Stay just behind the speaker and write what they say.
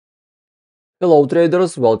Hello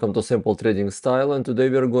traders, welcome to Simple Trading Style, and today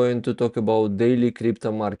we are going to talk about daily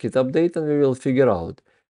crypto market update, and we will figure out,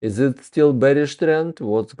 is it still bearish trend?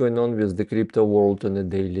 What's going on with the crypto world on a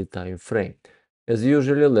daily time frame? As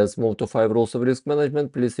usually, let's move to 5 rules of risk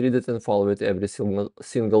management. Please read it and follow it every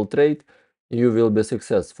single trade. You will be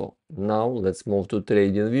successful. Now let's move to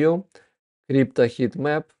trading view. Crypto heat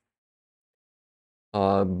map.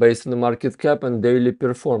 Based on the market cap and daily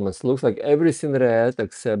performance. Looks like everything red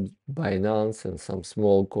except Binance and some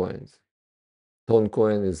small coins.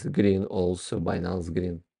 Toncoin is green also, Binance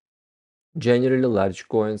green. Generally large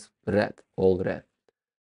coins red, all red.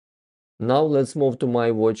 Now let's move to my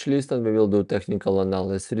watch list and we will do technical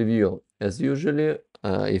analysis review. As usually,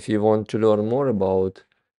 if you want to learn more about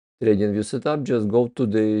TradingView setup, just go to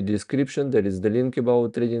the description. There is the link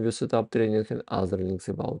about TradingView setup training and other links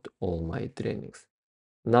about all my trainings.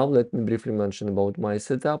 Now let me briefly mention about my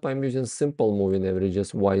setup. I'm using simple moving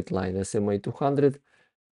averages, white line SMA 200,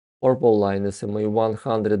 purple line SMA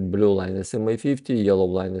 100, blue line SMA 50, yellow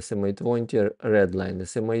line SMA 20, red line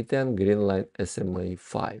SMA 10, green line SMA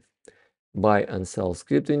 5. Buy and sell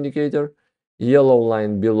script indicator, yellow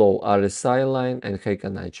line below RSI line, and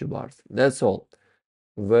Heikanaichi bars. That's all.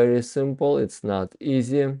 Very simple. It's not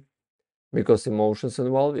easy because emotions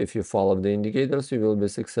involved. If you follow the indicators, you will be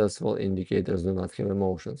successful. Indicators do not have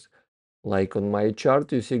emotions. Like on my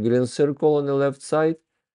chart, you see green circle on the left side.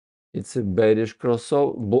 It's a bearish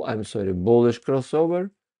crossover, bullish crossover.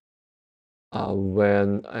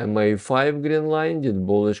 When MA5 green line did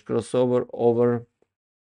bullish crossover over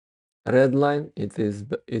red line,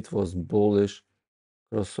 it was bullish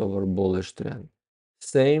crossover, bullish trend.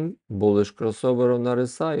 Same bullish crossover on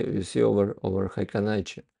RSI, you see over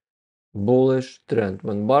Heikanaichi. Bullish trend.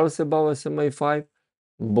 When bars above SMA5,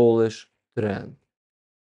 bullish trend.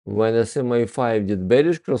 When SMA5 did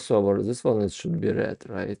bearish crossover, this one it should be red,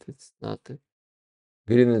 right? It's not it.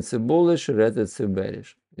 Green it's a bullish, red it's a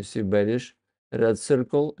bearish. You see bearish, red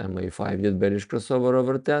circle, MA5 did bearish crossover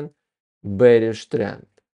over 10, bearish trend.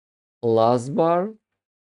 Last bar,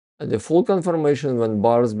 the full confirmation when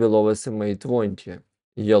bars below SMA 20,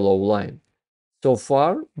 yellow line. So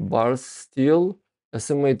far, bars still,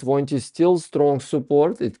 SMA 20 still strong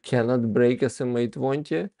support, it cannot break SMA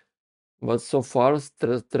 20, but so far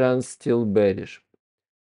trend still bearish.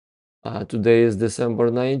 Today is December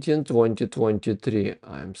 19, 2023.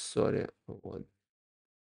 I'm sorry.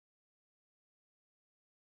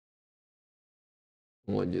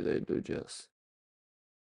 What did I do just?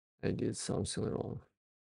 I did something wrong.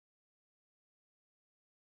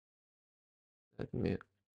 Let me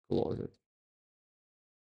close it.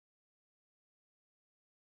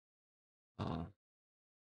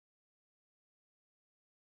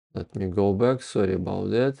 Let me go back. Sorry about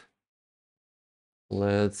that.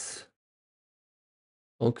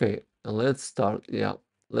 Okay, let's start. Yeah,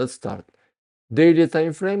 let's start. Daily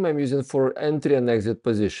time frame I'm using for entry and exit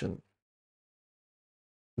position.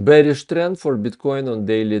 Bearish trend for Bitcoin on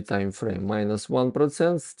daily time frame, minus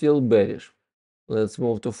 1%, still bearish. Let's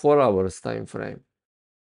move to 4 hours time frame.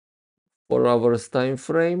 4 hours time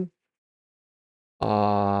frame,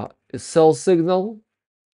 sell signal,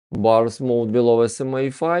 bars moved below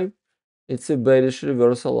SMA 5. It's a bearish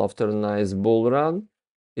reversal after a nice bull run.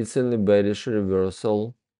 It's in a bearish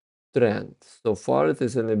reversal trend. So far it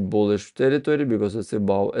is in a bullish territory because it's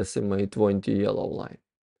above SMA 20 yellow line.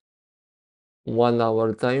 1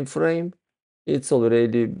 hour time frame, it's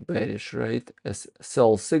already bearish, right? As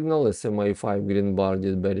sell signal, SMA 5 green bar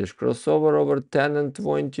did bearish crossover over 10 and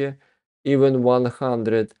 20, even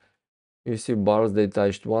 100. You see bars, they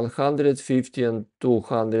touched 150 and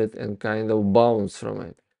 200 and kind of bounce from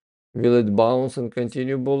it. Will it bounce and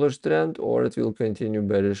continue bullish trend, or it will continue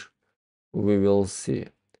bearish? We will see.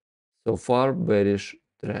 So far, bearish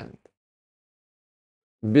trend.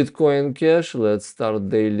 Bitcoin Cash, let's start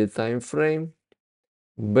daily time frame.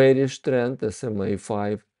 Bearish trend, SMA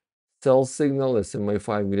 5. Sell signal, SMA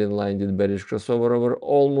 5 green line did bearish crossover over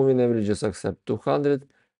all moving averages except 200.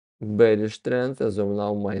 Bearish trend as of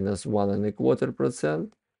now minus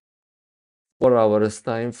 1.25%. 4 hours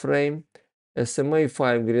time frame. SMA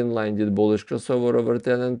 5 green line did bullish crossover over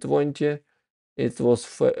 10 and 20. It was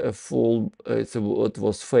it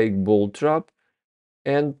was fake bull trap,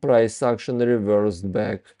 and price action reversed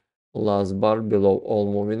back. Last bar below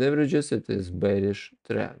all moving averages, it is bearish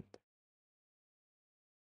trend.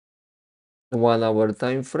 1 hour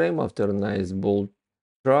time frame after nice bull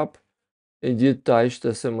trap, it did touch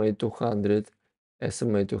the SMA 200.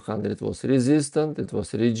 SMA 200 was resistant, it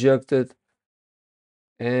was rejected,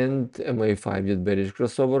 and MA5 did bearish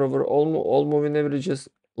crossover over all moving averages.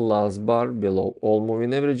 Last bar below all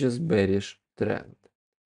moving averages, bearish trend.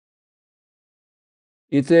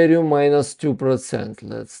 Ethereum minus 2%.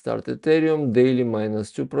 Let's start Ethereum daily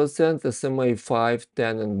minus 2%. SMA 5,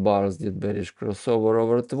 10 and bars did bearish crossover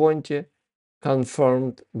over 20.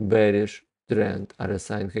 Confirmed bearish trend.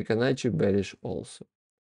 RSI and Fibonacci bearish also.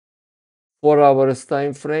 4 hours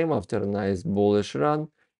time frame after a nice bullish run.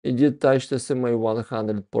 It did touch the SMA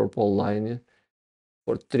 100 purple line.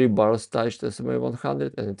 For 3 bars touched SMA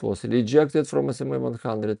 100 and it was rejected from SMA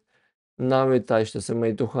 100. Now it touched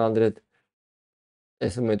SMA 200.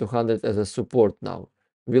 SMA 200 as a support now.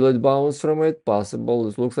 Will it bounce from it? Possible.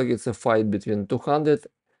 It looks like it's a fight between 200,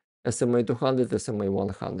 SMA 200, SMA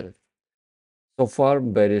 100. So far,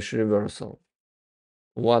 bearish reversal.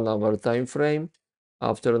 1 hour time frame.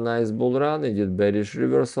 After a nice bull run, it did bearish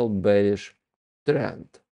reversal, bearish trend.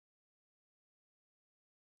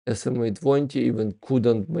 SMA 20 even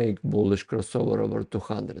couldn't make bullish crossover over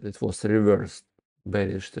 200. It was reversed,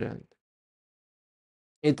 bearish trend.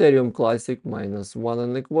 Ethereum Classic minus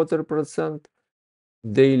 1.25%.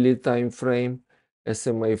 Daily time frame.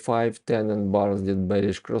 SMA 5, 10 and bars did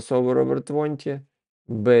bearish crossover over 20.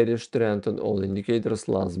 Bearish trend on all indicators.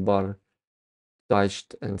 Last bar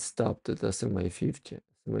touched and stopped at SMA 50.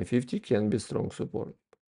 SMA 50 can be strong support.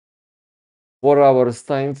 4 hours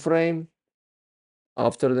time frame.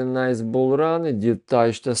 After the nice bull run, it did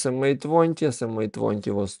touch SMA 20. SMA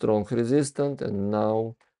 20 was strong resistant and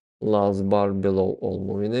now last bar below all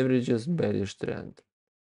moving averages, bearish trend.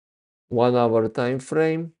 1 hour time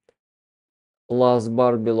frame. Last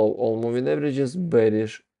bar below all moving averages,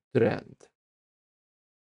 bearish trend.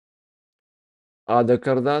 ADA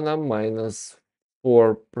Cardano minus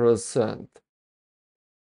 4%.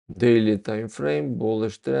 Daily time frame,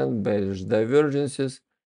 bullish trend, bearish divergences,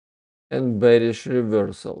 and bearish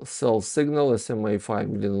reversal. Sell signal, SMA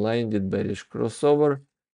 5 green line did bearish crossover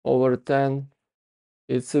over 10.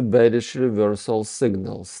 It's a bearish reversal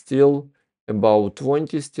signal. Still about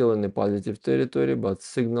 20, still in the positive territory, but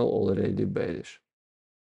signal already bearish.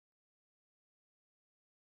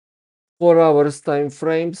 4 hours time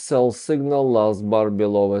frame, sell signal, last bar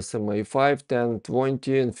below SMA 5, 10,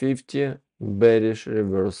 20 and 50, bearish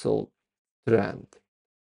reversal trend.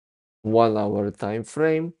 1 hour time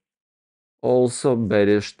frame, also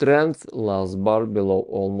bearish trend, last bar below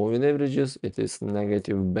all moving averages, it is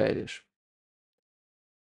negative bearish.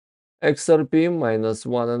 XRP minus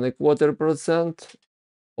 1.25%,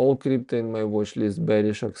 all crypto in my watch list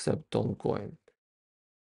bearish except Toncoin.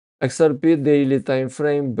 XRP daily time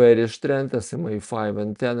frame, bearish trend, SMA 5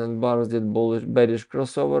 and 10 and bars did bullish bearish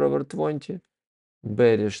crossover over 20,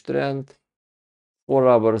 bearish trend. 4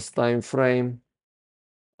 hours time frame,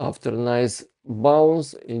 after nice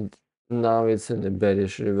bounce, now it's in a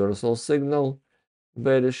bearish reversal signal,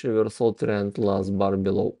 bearish reversal trend, last bar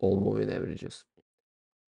below all moving averages.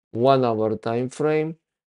 1 hour time frame,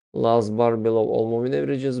 last bar below all moving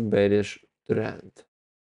averages, bearish trend.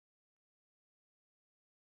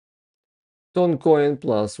 Toncoin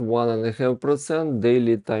plus 1.5%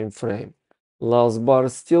 daily time frame. Last bar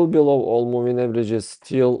still below all moving averages,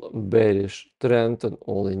 still bearish trend on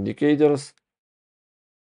all indicators.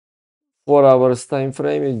 4 hours time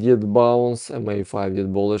frame, it did bounce, MA5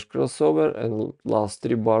 did bullish crossover, and last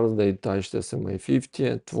 3 bars they touched SMA 50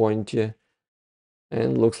 and 20,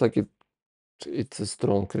 and looks like it's a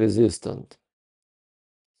strong resistance.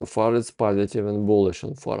 So far it's positive and bullish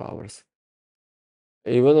on 4 hours.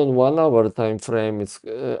 Even on 1 hour time frame, it's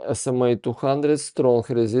SMA 200 strong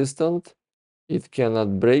resistant. It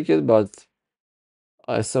cannot break it, but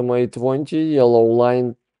SMA 20 yellow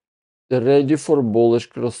line ready for bullish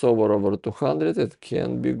crossover over 200. It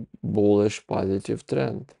can be bullish positive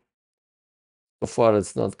trend. So far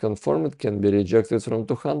it's not confirmed. It can be rejected from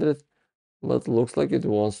 200, but looks like it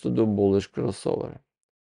wants to do bullish crossover.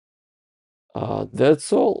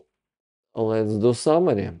 That's all. Let's do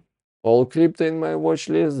summary. All crypto in my watch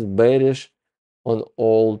list bearish on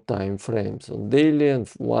all time frames. On daily and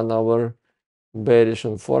 1 hour, bearish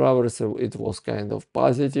on 4 hours. So it was kind of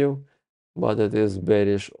positive, but it is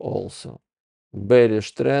bearish also.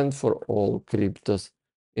 Bearish trend for all cryptos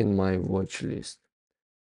in my watch list.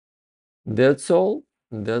 That's all.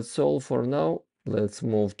 That's all for now. Let's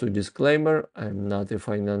move to disclaimer. I'm not a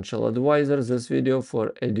financial advisor. This video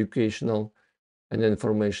for educational and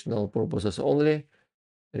informational purposes only.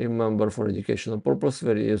 Remember, for educational purpose,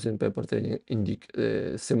 we're using paper trading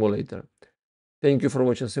simulator. Thank you for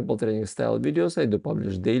watching simple trading style videos. I do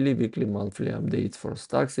publish daily, weekly, monthly updates for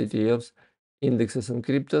stocks, ETFs, indexes, and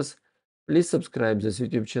cryptos. Please subscribe this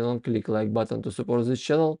YouTube channel, click like button to support this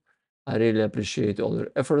channel. I really appreciate all your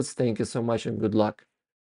efforts. Thank you so much and good luck.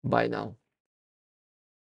 Bye now.